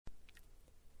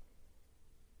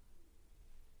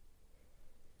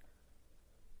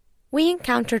We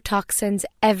encounter toxins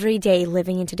every day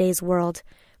living in today's world.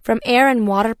 From air and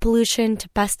water pollution to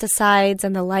pesticides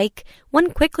and the like,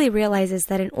 one quickly realizes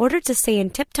that in order to stay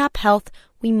in tip-top health,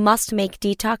 we must make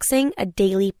detoxing a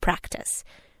daily practice.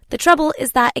 The trouble is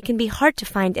that it can be hard to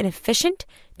find an efficient,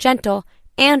 gentle,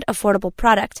 and affordable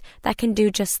product that can do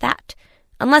just that,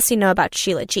 unless you know about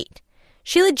Shilajit.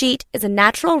 Shilajit is a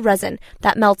natural resin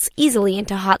that melts easily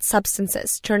into hot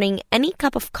substances, turning any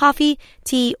cup of coffee,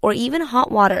 tea, or even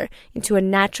hot water into a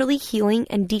naturally healing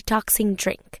and detoxing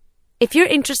drink. If you're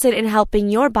interested in helping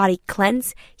your body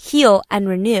cleanse, heal, and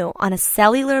renew on a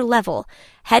cellular level,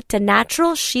 head to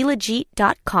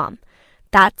naturalshilajit.com.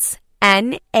 That's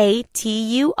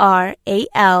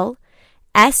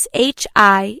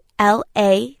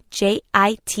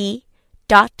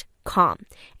naturalshilajit.com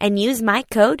and use my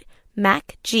code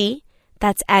MACG,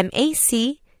 that's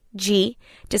MACG,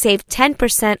 to save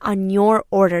 10% on your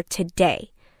order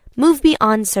today. Move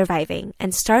beyond surviving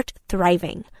and start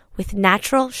thriving with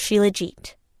Natural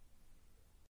Shilajit.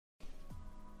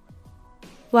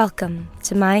 Welcome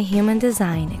to my human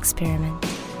design experiment.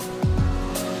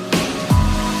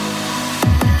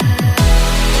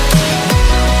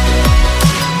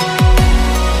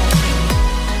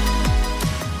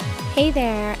 Hey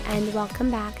there, and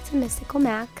welcome back to Mystical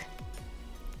Mac.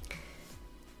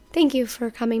 Thank you for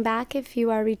coming back if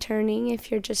you are returning, if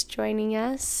you're just joining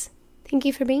us. Thank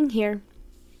you for being here.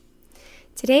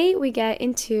 Today we get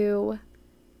into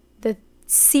the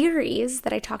series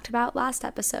that I talked about last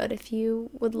episode. If you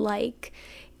would like,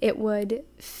 it would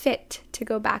fit to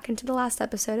go back into the last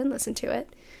episode and listen to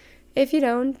it. If you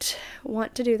don't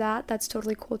want to do that, that's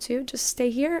totally cool too. Just stay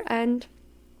here and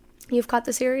you've got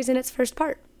the series in its first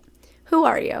part. Who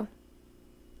are you?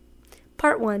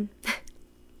 Part 1.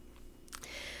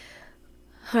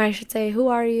 Or I should say, who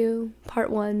are you? Part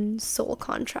 1, soul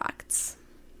contracts.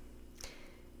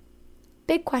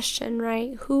 Big question,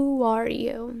 right? Who are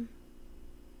you?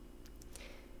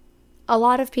 A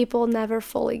lot of people never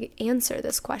fully answer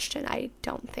this question, I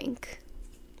don't think.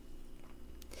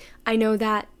 I know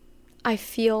that I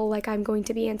feel like I'm going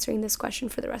to be answering this question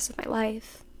for the rest of my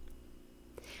life.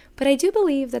 But I do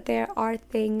believe that there are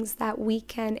things that we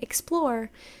can explore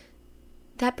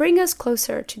that bring us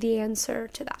closer to the answer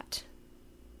to that.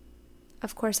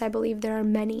 Of course, I believe there are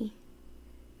many.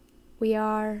 We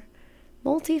are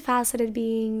multifaceted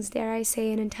beings, dare I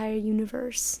say, an entire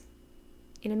universe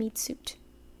in a meat suit.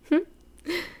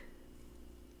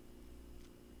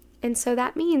 And so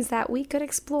that means that we could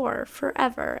explore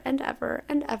forever and ever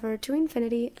and ever to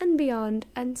infinity and beyond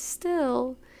and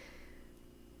still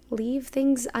leave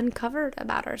things uncovered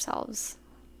about ourselves.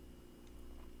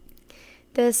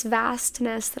 This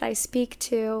vastness that I speak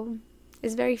to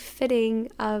is very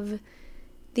fitting of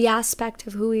the aspect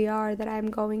of who we are that I'm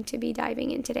going to be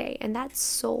diving in today, and that's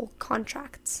soul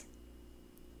contracts.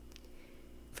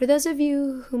 For those of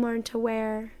you who aren't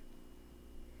aware,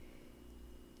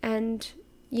 and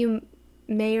you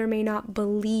may or may not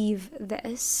believe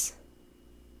this,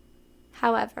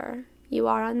 however, you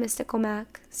are on Mystical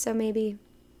Mac, so maybe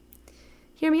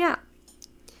hear me out.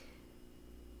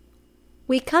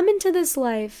 We come into this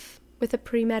life with a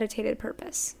premeditated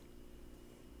purpose.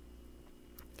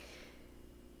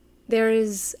 There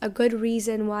is a good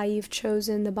reason why you've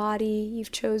chosen the body,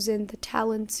 you've chosen the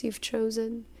talents you've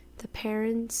chosen, the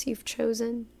parents you've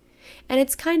chosen. And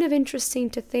it's kind of interesting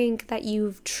to think that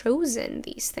you've chosen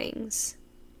these things.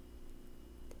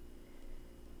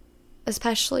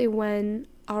 Especially when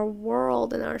our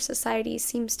world and our society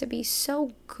seems to be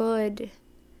so good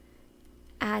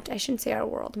at, I shouldn't say our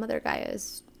world, Mother Gaia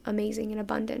is amazing and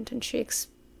abundant and she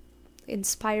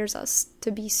inspires us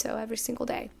to be so every single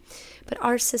day. But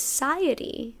our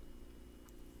society,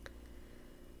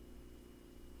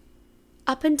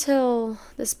 up until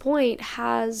this point,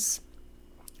 has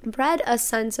bred a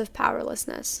sense of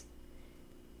powerlessness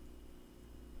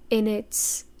in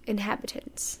its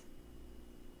inhabitants,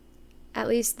 at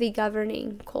least the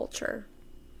governing culture.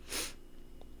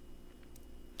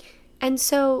 And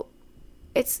so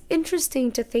it's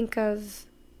interesting to think of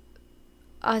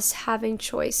us having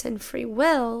choice and free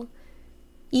will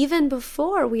even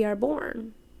before we are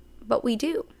born, but we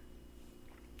do.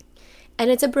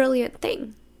 And it's a brilliant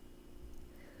thing.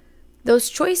 Those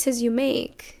choices you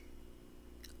make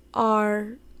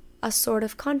are a sort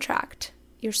of contract,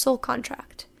 your soul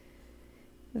contract,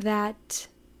 that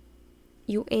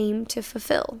you aim to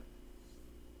fulfill.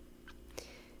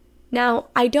 Now,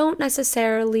 I don't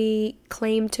necessarily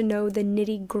claim to know the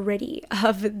nitty-gritty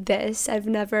of this. I've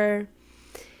never,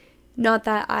 not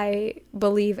that I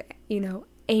believe,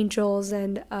 angels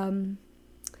and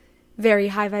very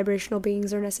high vibrational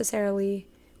beings are necessarily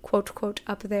quote, quote,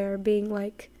 up there being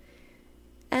like,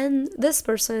 and this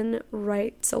person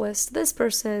writes a list, this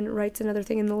person writes another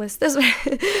thing in the list, this way.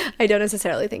 I don't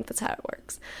necessarily think that's how it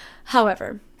works.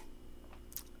 However,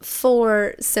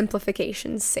 for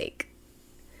simplification's sake,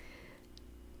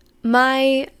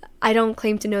 I don't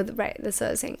claim to know that's what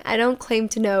I was saying. I don't claim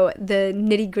to know the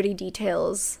nitty-gritty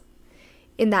details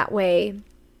in that way.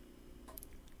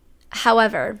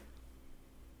 However,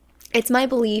 it's my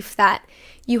belief that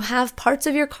you have parts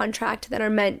of your contract that are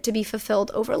meant to be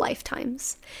fulfilled over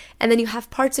lifetimes, and then you have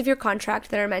parts of your contract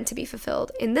that are meant to be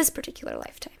fulfilled in this particular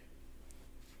lifetime.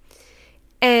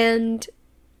 And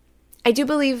I do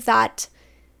believe that,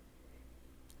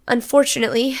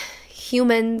 unfortunately,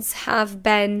 humans have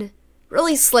been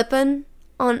really slipping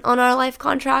on our life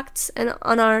contracts and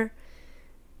on our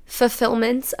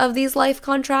fulfillments of these life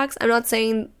contracts. I'm not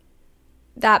saying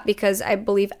that because I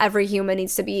believe every human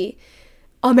needs to be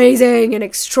amazing and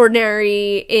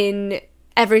extraordinary in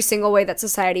every single way that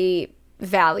society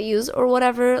values or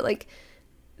whatever. Like,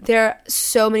 there are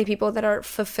so many people that are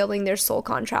fulfilling their soul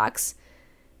contracts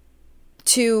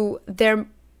to their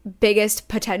biggest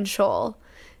potential,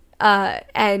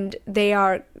 and they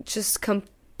are just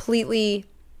completely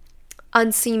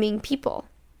unseeming people.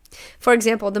 For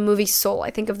example, the movie Soul. I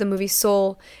think of the movie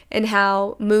Soul and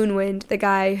how Moonwind, the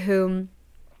guy whom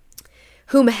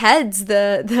heads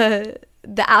the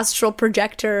astral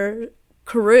projector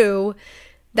crew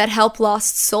that help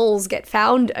lost souls get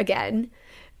found again,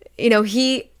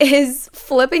 he is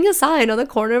flipping a sign on the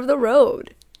corner of the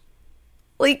road.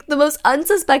 Like, the most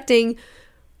unsuspecting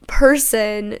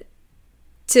person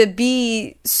to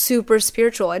be super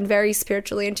spiritual and very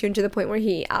spiritually in tune to the point where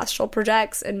he astral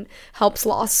projects and helps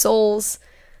lost souls.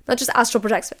 Not just astral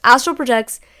projects, but astral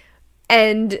projects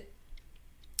and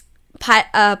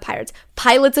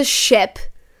pilots a ship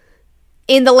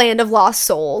in the land of lost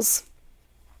souls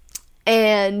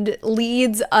and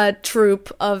leads a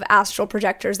troop of astral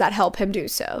projectors that help him do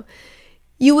so.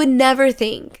 You would never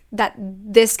think that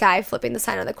this guy flipping the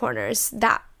sign on the corner is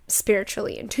that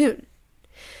spiritually in tune.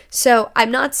 So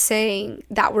I'm not saying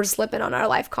that we're slipping on our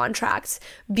life contracts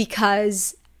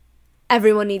because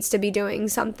everyone needs to be doing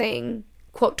something,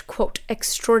 quote, quote,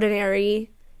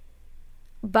 extraordinary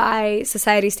by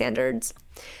society standards.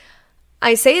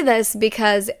 I say this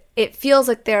because it feels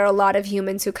like there are a lot of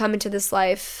humans who come into this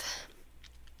life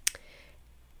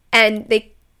and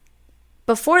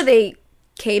before they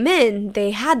came in,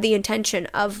 they had the intention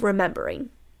of remembering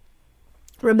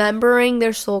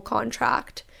their soul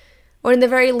contract, or in the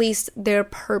very least, their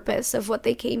purpose of what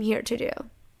they came here to do.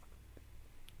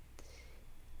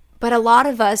 But a lot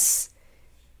of us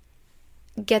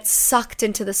get sucked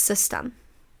into the system,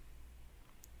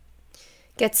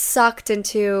 get sucked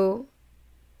into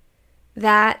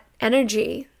that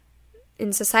energy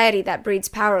in society that breeds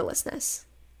powerlessness.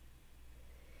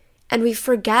 And we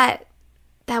forget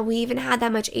that we even had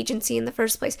that much agency in the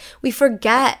first place. We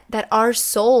forget that our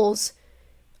souls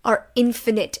are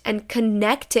infinite and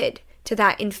connected to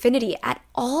that infinity at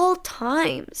all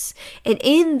times. And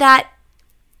in that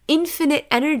infinite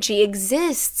energy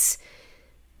exists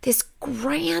this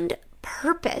grand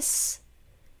purpose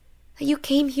that you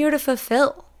came here to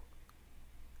fulfill.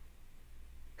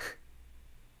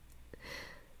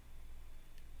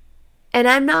 And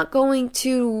I'm not going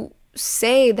to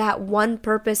say that one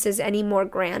purpose is any more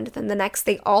grand than the next.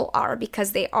 They all are,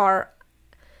 because they are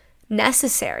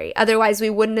necessary. Otherwise, we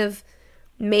wouldn't have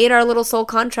made our little soul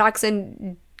contracts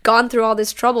and gone through all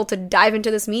this trouble to dive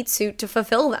into this meat suit to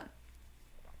fulfill them.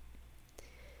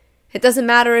 It doesn't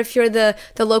matter if you're the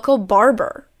local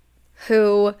barber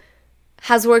who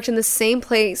has worked in the same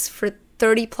place for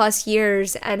 30 plus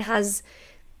years and has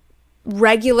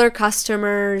regular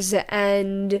customers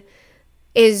and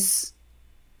is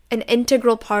an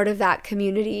integral part of that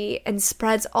community and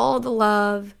spreads all the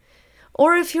love.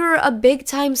 Or if you're a big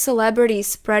time celebrity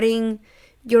spreading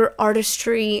your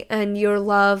artistry and your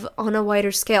love on a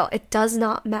wider scale, it does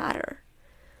not matter.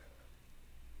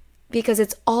 Because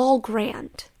it's all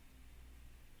grand.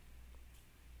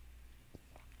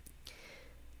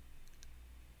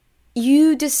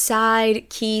 You decide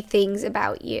key things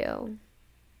about you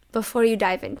before you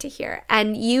dive into here.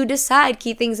 And you decide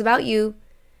key things about you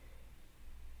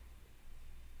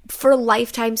for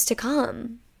lifetimes to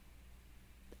come.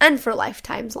 And for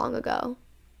lifetimes long ago.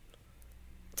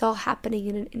 It's all happening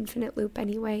in an infinite loop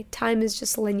anyway. Time is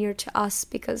just linear to us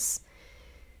because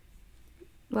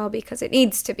it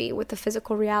needs to be with the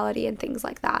physical reality and things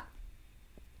like that.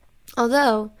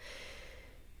 Although,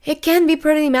 it can be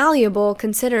pretty malleable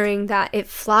considering that it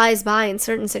flies by in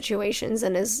certain situations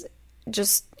and is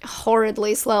just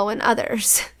horridly slow in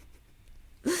others.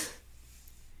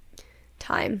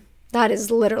 time. That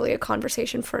is literally a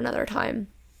conversation for another time.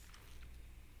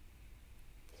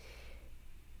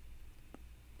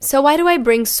 So why do I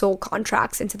bring soul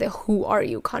contracts into the who are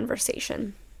you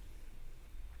conversation?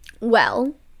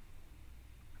 Well,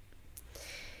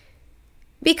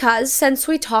 because since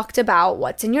we talked about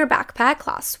what's in your backpack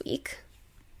last week,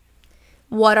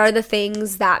 what are the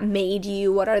things that made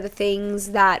you? What are the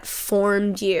things that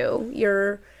formed you?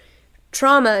 Your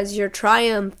traumas, your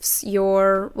triumphs,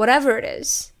 your whatever it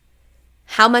is.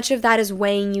 How much of that is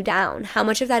weighing you down? How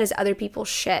much of that is other people's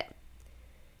shit?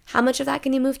 How much of that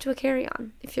can you move to a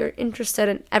carry-on? If you're interested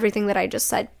in everything that I just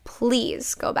said,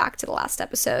 please go back to the last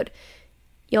episode.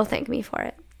 You'll thank me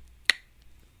for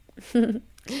it.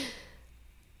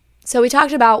 So we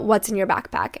talked about what's in your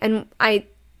backpack, and I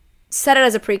set it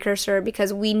as a precursor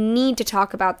because we need to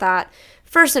talk about that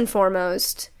first and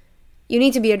foremost. You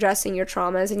need to be addressing your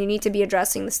traumas, and you need to be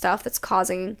addressing the stuff that's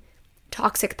causing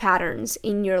toxic patterns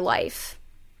in your life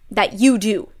that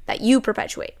you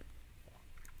perpetuate,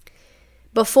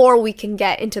 before we can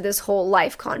get into this whole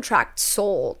life contract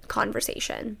soul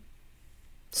conversation.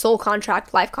 Soul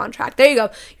contract, life contract. There you go.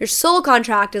 Your soul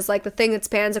contract is like the thing that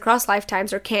spans across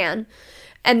lifetimes, or can.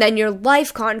 And then your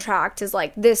life contract is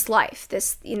like this life.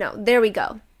 This, there we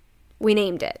go. We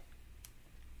named it.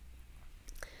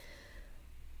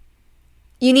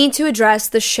 You need to address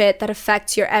the shit that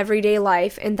affects your everyday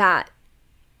life and that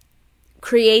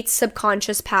creates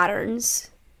subconscious patterns,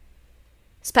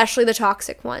 especially the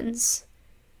toxic ones,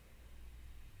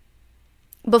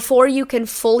 before you can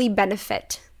fully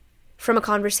benefit from a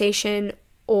conversation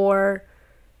or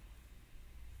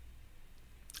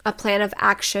a plan of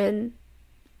action,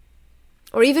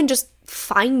 or even just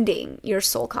finding your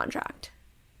soul contract,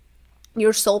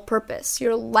 your soul purpose,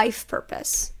 your life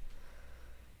purpose.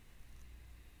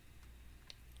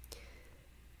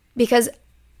 Because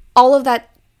all of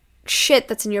that shit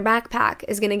that's in your backpack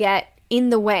is going to get in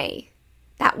the way.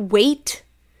 That weight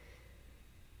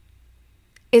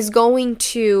is going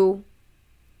to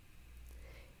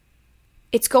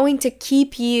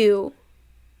keep you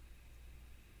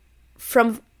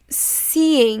from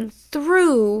seeing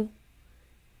through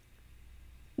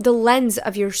the lens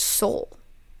of your soul.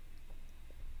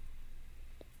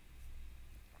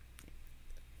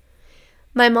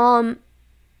 My mom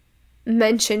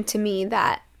mentioned to me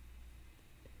that,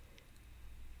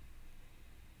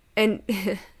 and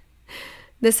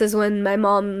this is when my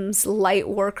mom's light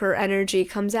worker energy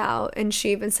comes out, and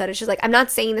she even said it. She's like, I'm not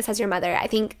saying this as your mother. I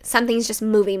think something's just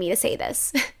moving me to say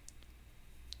this.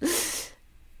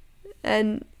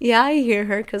 And yeah, I hear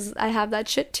her because I have that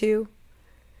shit too.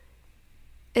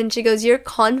 And she goes, your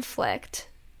conflict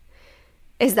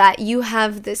is that you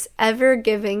have this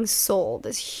ever-giving soul,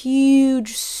 this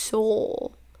huge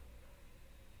soul,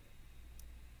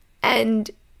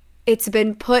 and it's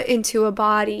been put into a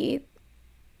body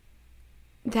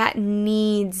that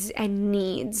needs and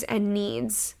needs and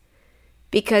needs,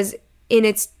 because in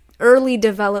its early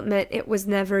development, it was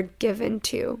never given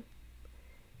to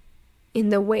in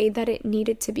the way that it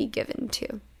needed to be given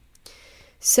to.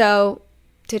 So,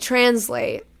 to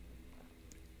translate,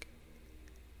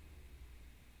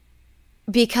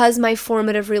 because my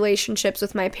formative relationships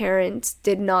with my parents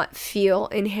did not feel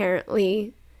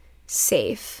inherently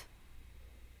safe,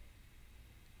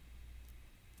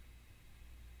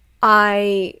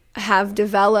 I have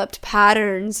developed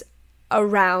patterns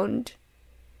around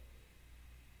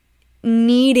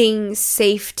needing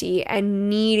safety and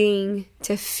needing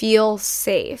to feel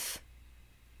safe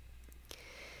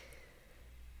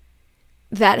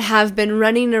that have been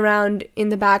running around in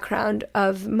the background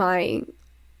of my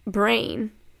brain,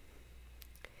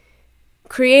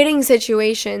 creating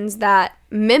situations that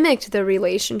mimicked the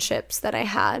relationships that I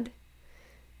had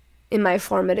in my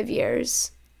formative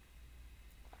years,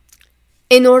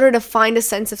 in order to find a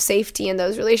sense of safety in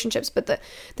those relationships. But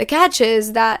the catch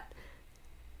is that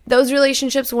those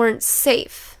relationships weren't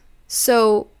safe.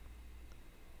 So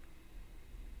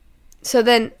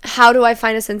then how do I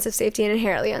find a sense of safety in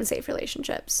inherently unsafe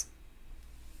relationships?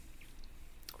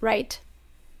 Right?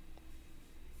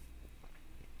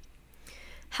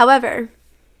 However,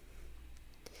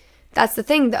 that's the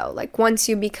thing though. Like, once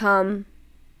you become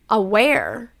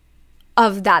aware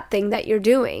of that thing that you're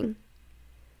doing,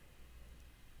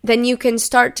 then you can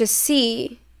start to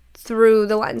see through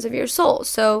the lens of your soul.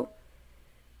 So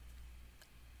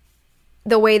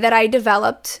the way that I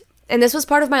developed, and this was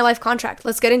part of my life contract.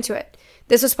 Let's get into it.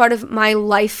 This was part of my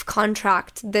life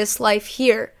contract, this life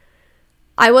here.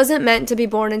 I wasn't meant to be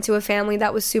born into a family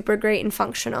that was super great and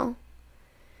functional.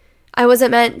 I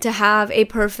wasn't meant to have a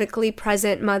perfectly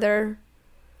present mother.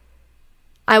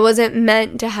 I wasn't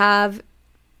meant to have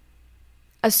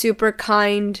a super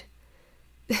kind,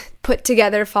 put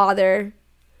together father.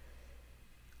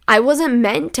 I wasn't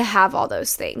meant to have all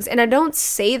those things. And I don't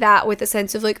say that with a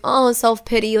sense of like, oh,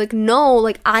 self-pity. Like, no,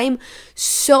 like I'm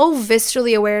so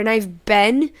viscerally aware, and I've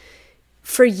been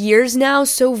for years now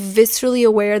so viscerally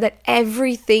aware that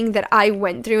everything that I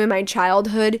went through in my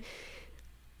childhood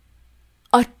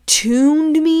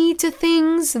attuned me to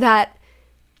things that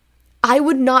I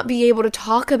would not be able to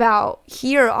talk about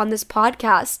here on this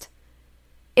podcast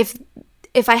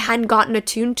if I hadn't gotten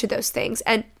attuned to those things.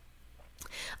 And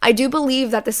I do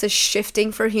believe that this is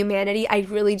shifting for humanity. I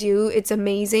really do. It's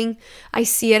amazing. I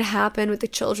see it happen with the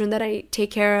children that I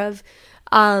take care of.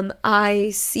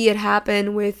 I see it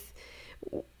happen with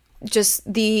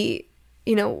just the,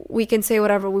 we can say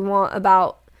whatever we want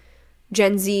about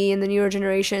Gen Z and the newer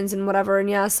generations and whatever. And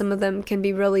yeah, some of them can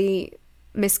be really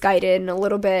misguided and a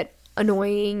little bit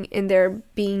annoying in their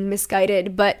being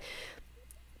misguided. But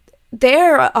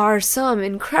there are some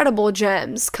incredible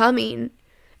gems coming.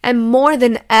 And more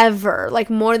than ever,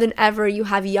 you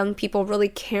have young people really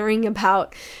caring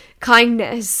about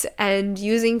kindness and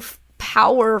using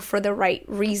power for the right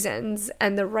reasons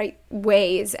and the right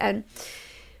ways. And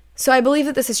so I believe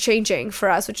that this is changing for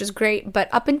us, which is great. But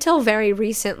up until very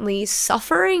recently,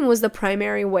 suffering was the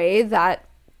primary way that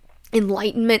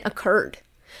enlightenment occurred.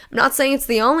 I'm not saying it's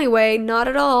the only way, not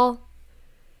at all.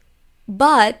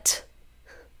 But,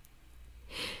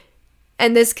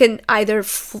 and this can either,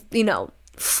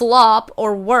 flop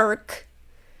or work,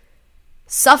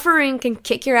 suffering can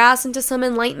kick your ass into some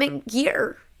enlightenment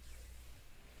gear.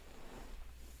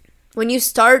 When you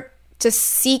start to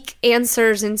seek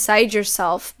answers inside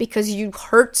yourself because you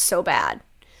hurt so bad,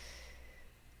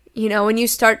 when you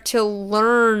start to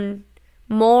learn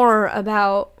more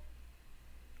about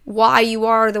why you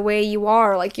are the way you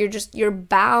are, like you're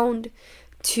bound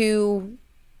to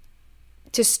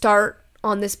start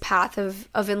on this path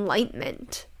of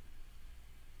enlightenment.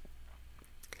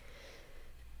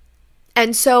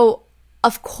 And so,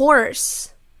 of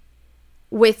course,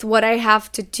 with what I have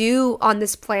to do on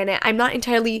this planet, I'm not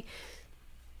entirely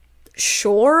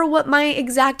sure what my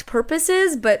exact purpose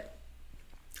is, but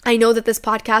I know that this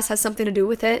podcast has something to do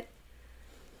with it.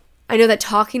 I know that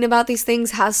talking about these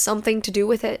things has something to do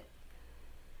with it.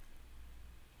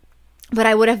 But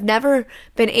I would have never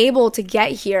been able to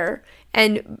get here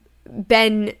and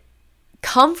been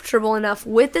comfortable enough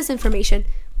with this information.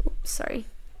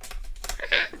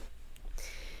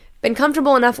 Been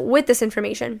comfortable enough with this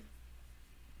information.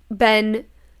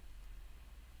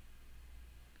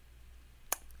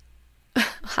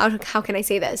 How can I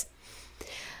say this?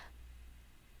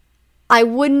 I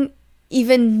wouldn't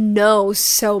even know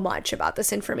so much about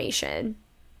this information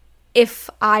if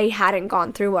I hadn't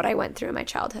gone through what I went through in my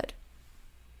childhood.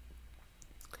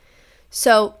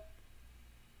 So,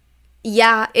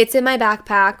 yeah, it's in my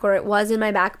backpack, or it was in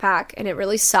my backpack, and it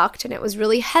really sucked, and it was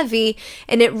really heavy,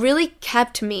 and it really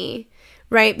kept me,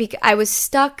 right? Because I was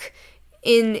stuck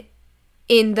in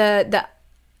the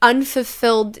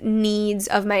unfulfilled needs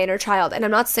of my inner child. And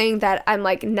I'm not saying that I'm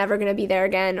like never going to be there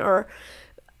again,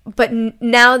 but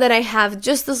now that I have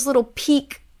just this little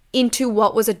peek into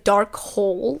what was a dark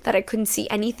hole that I couldn't see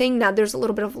anything, now there's a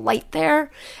little bit of light there.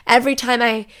 Every time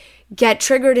I get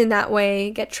triggered in that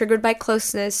way, get triggered by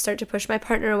closeness, start to push my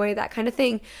partner away, that kind of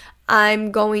thing,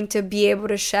 I'm going to be able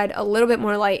to shed a little bit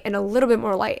more light and a little bit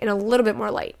more light and a little bit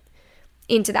more light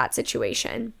into that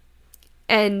situation.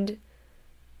 And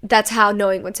that's how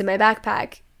knowing what's in my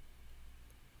backpack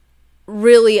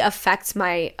really affects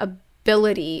my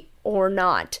ability or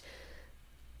not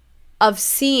of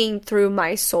seeing through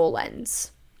my soul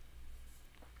lens,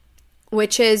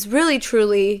 which is really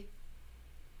truly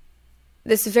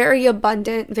this very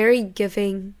abundant, very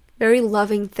giving, very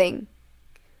loving thing.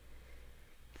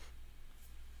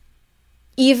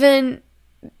 And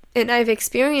I've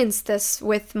experienced this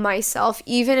with myself,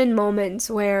 even in moments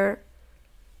where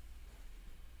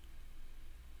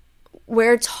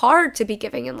it's hard to be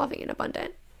giving and loving and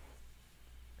abundant.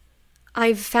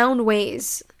 I've found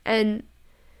ways, and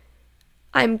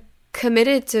I'm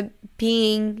committed to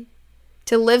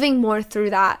living more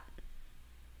through that.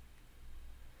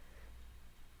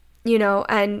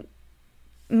 And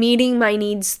meeting my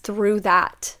needs through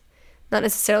that. Not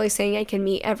necessarily saying I can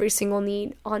meet every single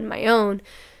need on my own,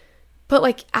 but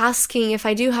like asking, if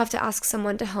I do have to ask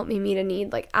someone to help me meet a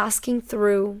need, like asking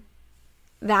through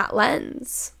that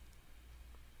lens.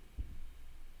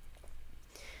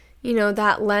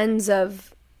 That lens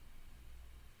of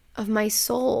my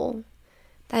soul.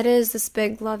 That is this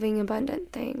big, loving,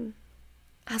 abundant thing.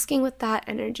 Asking with that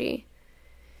energy.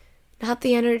 Not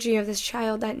the energy of this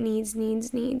child that needs,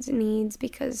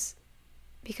 because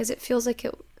because it felt like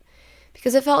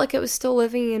it was still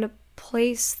living in a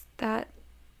place that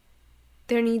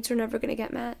their needs were never going to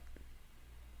get met.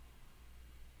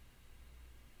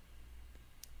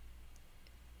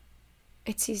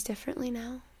 It sees differently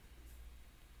now.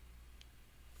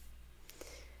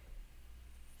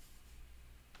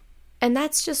 And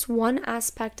that's just one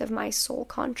aspect of my soul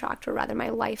contract, or rather my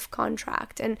life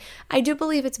contract. And I do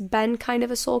believe it's been kind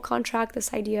of a soul contract,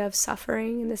 this idea of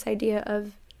suffering and this idea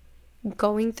of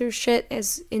going through shit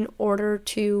as in order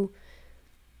to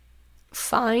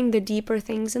find the deeper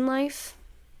things in life.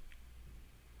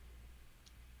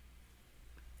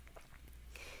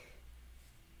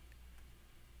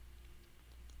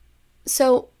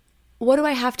 So what do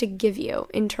I have to give you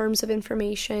in terms of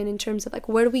information, in terms of like,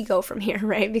 where do we go from here,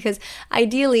 right? Because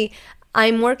ideally,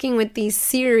 I'm working with these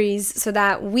series so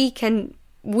that we,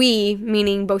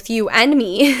 meaning both you and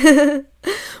me,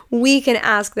 we can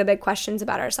ask the big questions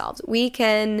about ourselves. We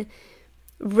can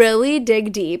really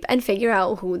dig deep and figure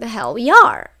out who the hell we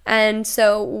are. And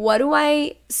so what do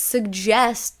I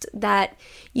suggest that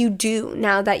you do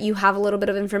now that you have a little bit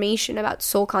of information about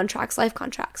soul contracts, life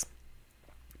contracts?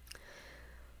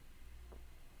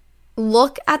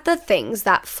 Look at the things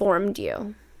that formed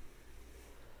you.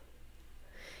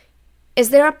 Is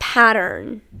there a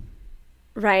pattern,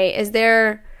 right? Is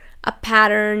there a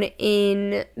pattern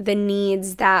in the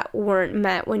needs that weren't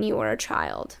met when you were a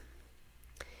child?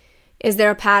 Is there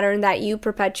a pattern that you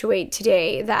perpetuate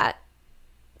today that,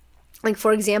 like,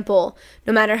 for example,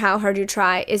 no matter how hard you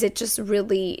try, is it just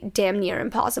really damn near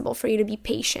impossible for you to be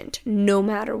patient no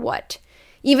matter what?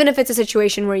 Even if it's a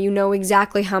situation where you know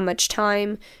exactly how much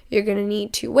time you're going to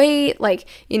need to wait, like,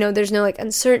 you know, there's no like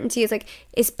uncertainty. It's like,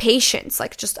 is patience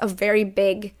like just a very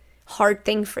big, hard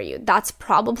thing for you? That's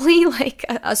probably like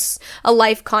a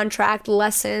life contract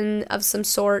lesson of some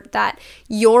sort that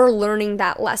you're learning.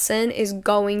 That lesson is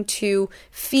going to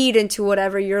feed into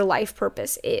whatever your life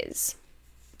purpose is.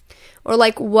 Or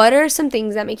like, what are some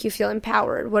things that make you feel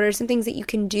empowered? What are some things that you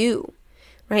can do,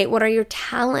 right? What are your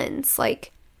talents?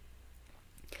 Like,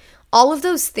 all of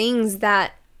those things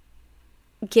that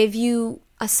give you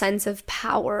a sense of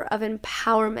power, of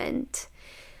empowerment.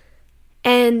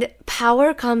 And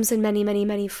power comes in many, many,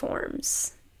 many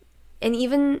forms. And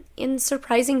even in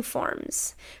surprising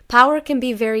forms. Power can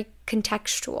be very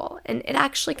contextual. And it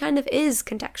actually kind of is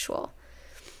contextual.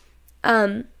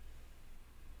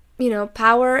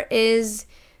 Power is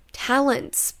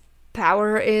talents.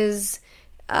 Power is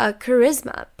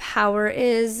charisma. Power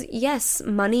is, yes,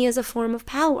 money is a form of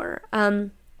power.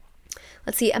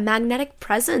 Let's see, a magnetic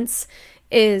presence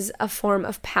is a form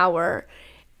of power.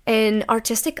 An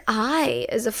artistic eye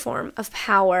is a form of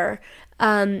power.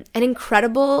 An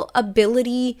incredible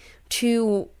ability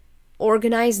to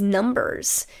organize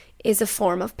numbers is a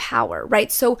form of power,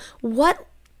 right? So what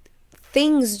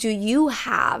things do you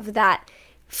have that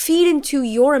feed into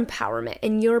your empowerment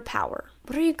and your power?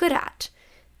 What are you good at?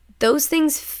 Those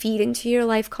things feed into your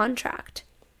life contract.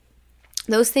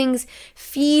 Those things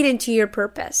feed into your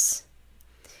purpose.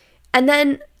 And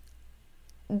then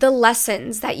the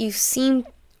lessons that you've seen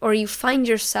or you find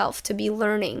yourself to be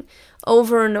learning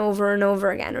over and over and over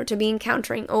again, or to be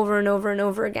encountering over and over and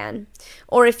over again.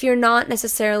 Or if you're not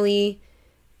necessarily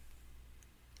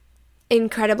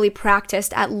incredibly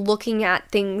practiced at looking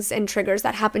at things and triggers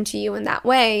that happen to you in that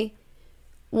way,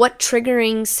 what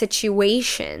triggering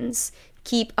situations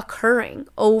keep occurring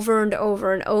over and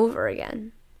over and over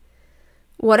again?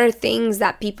 What are things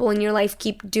that people in your life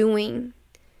keep doing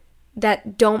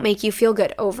that don't make you feel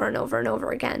good over and over and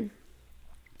over again?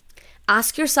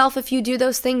 Ask yourself if you do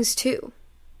those things too.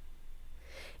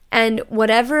 And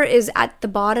whatever is at the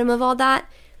bottom of all that,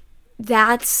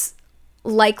 that's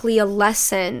likely a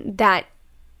lesson that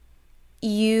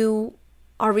you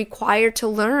are required to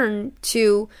learn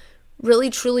to really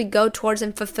truly go towards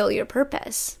and fulfill your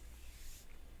purpose.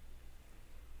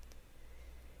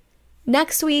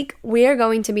 Next week, we are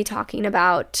going to be talking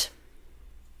about,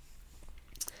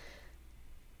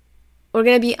 we're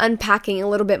going to be unpacking a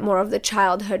little bit more of the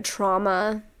childhood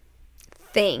trauma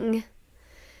thing.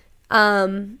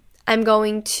 I'm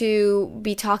going to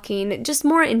be talking just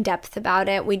more in depth about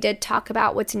it. We did talk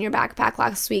about what's in your backpack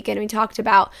last week, and we talked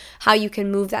about how you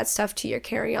can move that stuff to your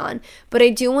carry-on. But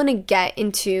I do want to get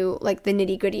into like the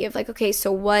nitty-gritty of like, okay,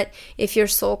 so what if your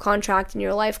soul contract and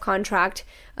your life contract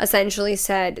essentially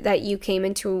said that you came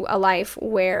into a life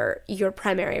where your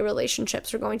primary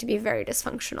relationships are going to be very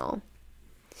dysfunctional?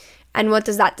 And what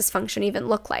does that dysfunction even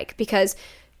look like? Because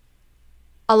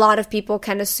a lot of people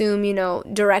can assume,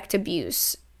 direct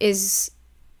abuse is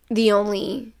the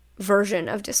only version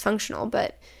of dysfunctional,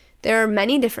 but there are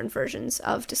many different versions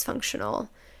of dysfunctional.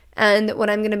 And what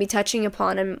I'm going to be touching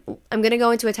upon, I'm going to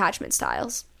go into attachment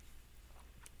styles.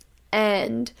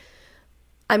 And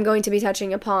I'm going to be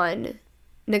touching upon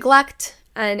neglect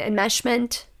and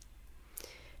enmeshment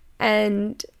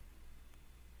and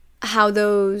how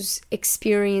those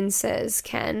experiences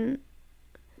can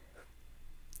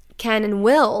and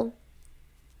will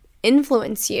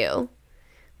influence you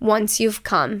once you've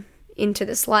come into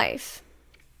this life.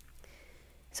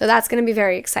 So that's going to be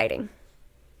very exciting.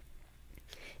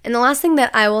 And the last thing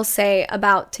that I will say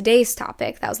about today's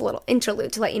topic, that was a little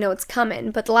interlude to let you know it's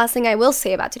coming, but the last thing I will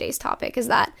say about today's topic is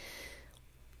that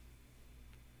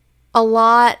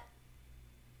I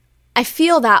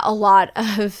feel that a lot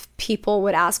of people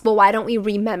would ask, well, why don't we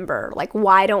remember? Like,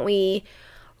 why don't we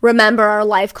remember our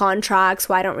life contracts?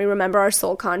 Why don't we remember our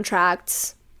soul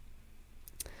contracts?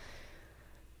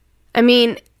 I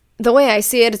mean, the way I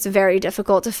see it, it's very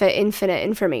difficult to fit infinite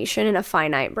information in a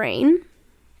finite brain.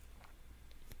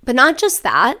 But not just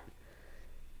that.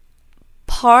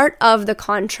 Part of the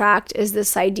contract is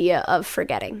this idea of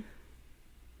forgetting.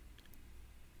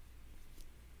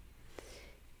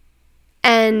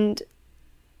 And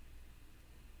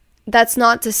that's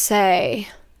not to say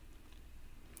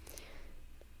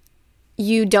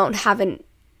you don't have an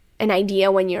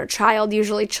idea when you're a child.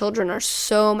 Usually children are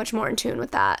so much more in tune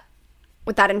with that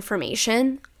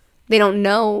information. They don't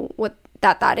know what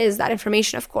that is, that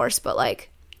information, of course, but like,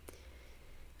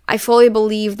 I fully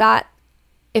believe that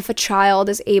if a child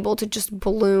is able to just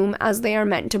bloom as they are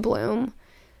meant to bloom,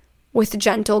 with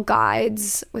gentle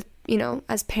guides, with,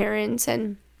 as parents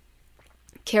and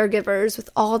caregivers, with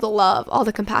all the love, all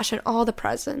the compassion, all the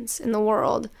presence in the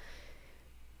world,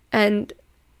 and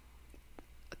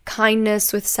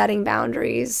kindness with setting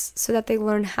boundaries so that they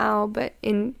learn how, but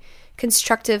in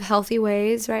constructive, healthy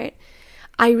ways, right?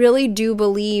 I really do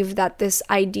believe that this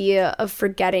idea of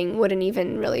forgetting wouldn't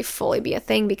even really fully be a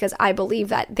thing, because I believe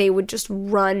that they would just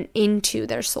run into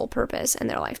their soul purpose and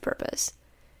their life purpose.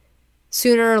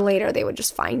 Sooner or later, they would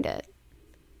just find it.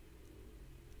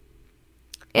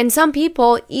 And some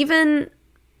people, even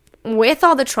with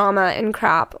all the trauma and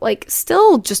crap, like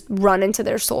still just run into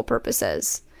their soul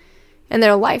purposes and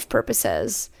their life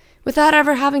purposes without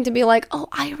ever having to be like, oh,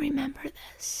 I remember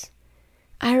this.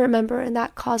 I remember in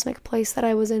that cosmic place that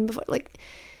I was in before. Like,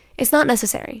 it's not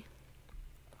necessary.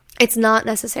 It's not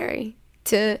necessary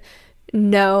to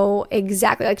know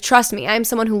exactly. Like, trust me, I'm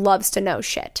someone who loves to know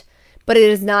shit. But it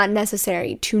is not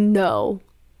necessary to know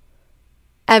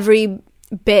every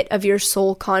bit of your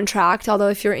soul contract. Although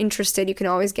if you're interested, you can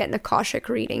always get an Akashic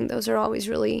reading. Those are always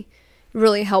really,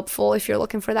 really helpful if you're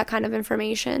looking for that kind of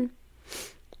information.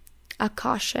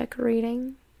 Akashic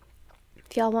reading.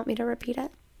 If y'all want me to repeat it.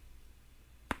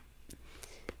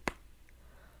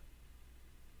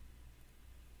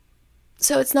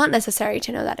 So it's not necessary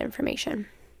to know that information.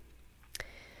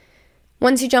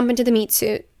 Once you jump into the meat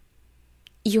suit,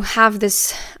 you have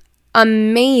this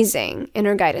amazing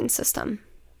inner guidance system.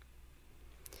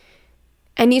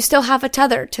 And you still have a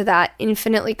tether to that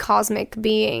infinitely cosmic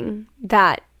being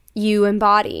that you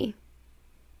embody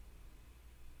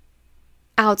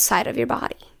outside of your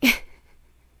body.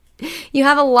 You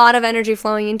have a lot of energy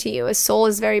flowing into you. A soul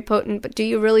is very potent, but do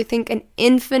you really think an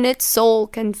infinite soul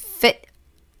can fit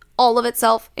all of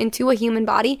itself into a human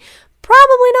body?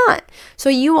 Probably not. So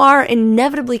you are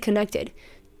inevitably connected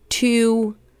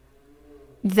to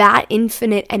that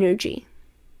infinite energy.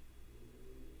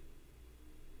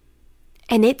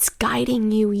 And it's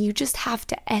guiding you. You just have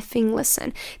to effing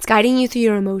listen. It's guiding you through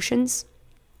your emotions.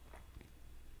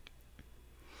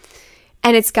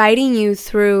 And it's guiding you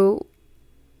through,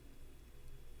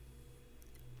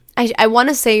 I want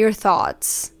to say your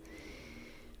thoughts,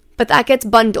 but that gets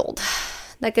bundled.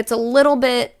 That gets a little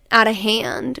bit out of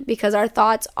hand because our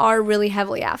thoughts are really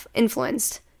heavily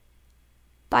influenced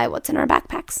by what's in our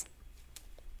backpacks.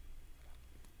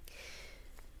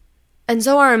 And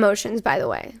so are emotions, by the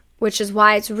way, which is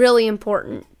why it's really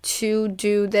important to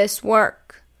do this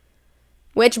work.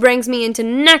 Which brings me into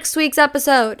next week's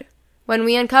episode, when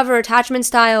we uncover attachment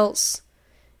styles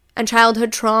and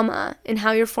childhood trauma and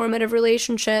how your formative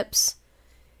relationships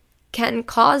can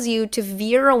cause you to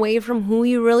veer away from who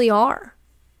you really are.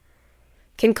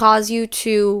 Can cause you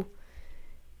to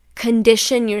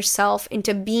condition yourself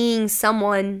into being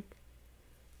someone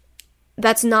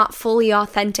that's not fully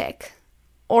authentic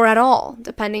or at all,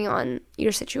 depending on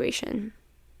your situation.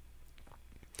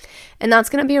 And that's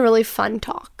going to be a really fun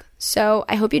talk. So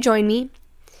I hope you join me.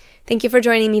 Thank you for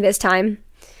joining me this time.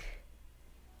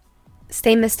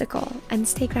 Stay mystical and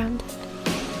stay grounded.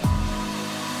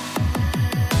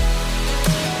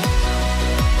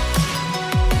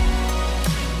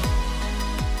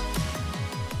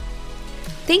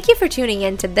 Thank you for tuning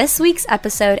in to this week's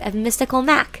episode of Mystical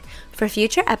Mac. For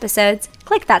future episodes,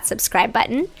 click that subscribe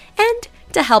button, and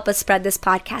to help us spread this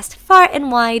podcast far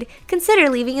and wide, consider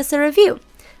leaving us a review.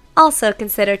 Also,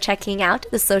 consider checking out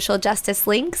the social justice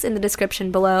links in the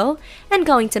description below and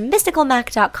going to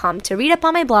mysticalmac.com to read up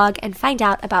on my blog and find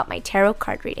out about my tarot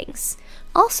card readings.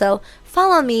 Also,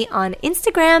 follow me on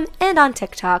Instagram and on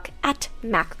TikTok at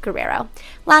Mac Guerrero.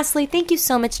 Lastly, thank you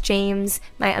so much, James,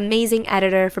 my amazing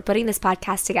editor, for putting this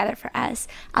podcast together for us.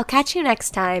 I'll catch you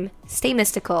next time. Stay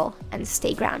mystical and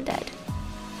stay grounded.